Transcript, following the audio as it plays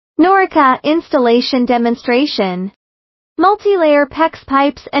NORIKA Installation Demonstration. Multi-layer PEX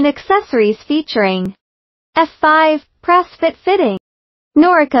pipes and accessories featuring F5 press fit fitting.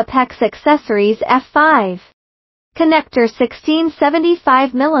 NORIKA PEX accessories F5. Connector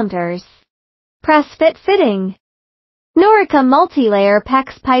 1675 mm. Press fit fitting. NORIKA Multilayer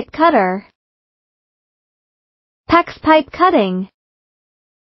PEX pipe cutter. PEX pipe cutting.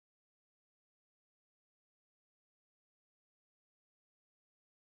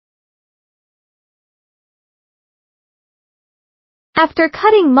 After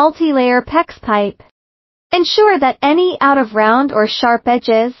cutting multi-layer PEX pipe, ensure that any out of round or sharp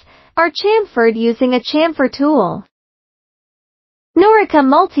edges are chamfered using a chamfer tool. NORIKA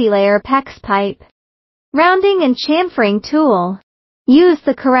Multilayer PEX pipe. Rounding and chamfering tool. Use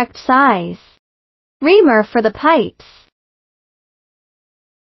the correct size. Reamer for the pipes.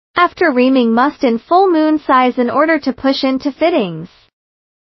 After reaming must in full moon size in order to push into fittings.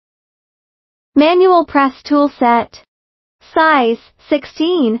 Manual press tool set. Size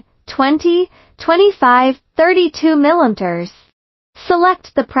 16, 20, 25, 32 mm.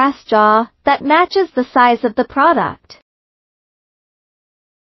 Select the press jaw that matches the size of the product.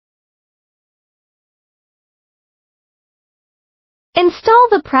 Install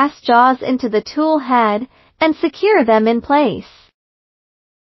the press jaws into the tool head and secure them in place.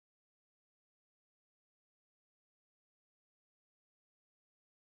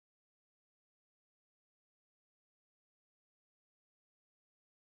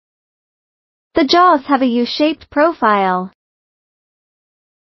 The jaws have a U-shaped profile.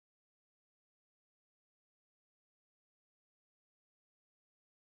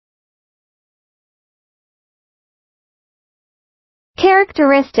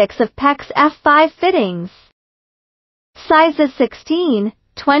 Characteristics of PEX F5 fittings. Sizes 16,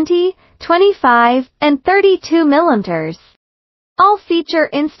 20, 25, and 32 mm. All feature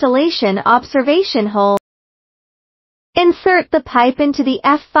installation observation hole. Insert the pipe into the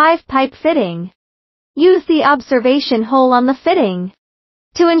F5 pipe fitting. Use the observation hole on the fitting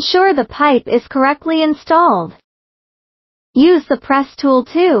to ensure the pipe is correctly installed. Use the press tool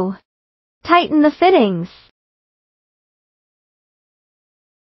to tighten the fittings.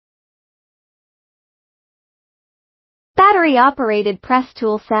 Battery-operated press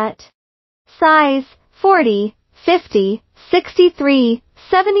tool set. Size 40, 50, 63,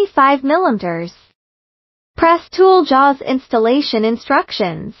 75 mm. Press tool jaws installation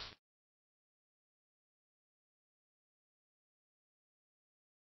instructions.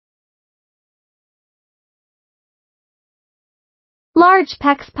 Large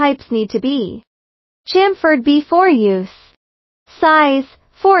PEX pipes need to be chamfered before use. Size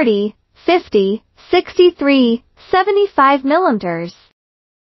 40, 50, 63, 75 mm.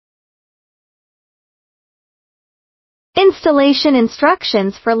 Installation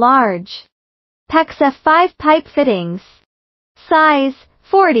instructions for large PEX F5 pipe fittings. Size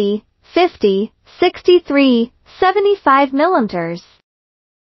 40, 50, 63, 75 mm.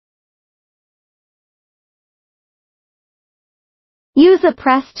 Use a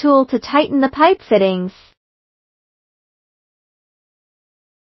press tool to tighten the pipe fittings.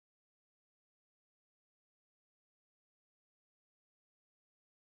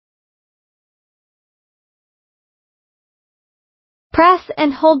 Press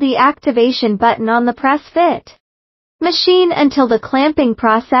and hold the activation button on the press fit machine until the clamping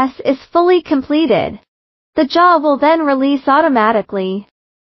process is fully completed. The jaw will then release automatically.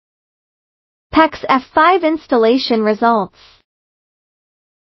 PEX F5 installation results.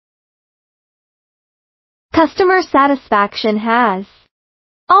 Customer satisfaction has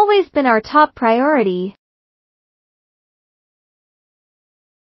always been our top priority.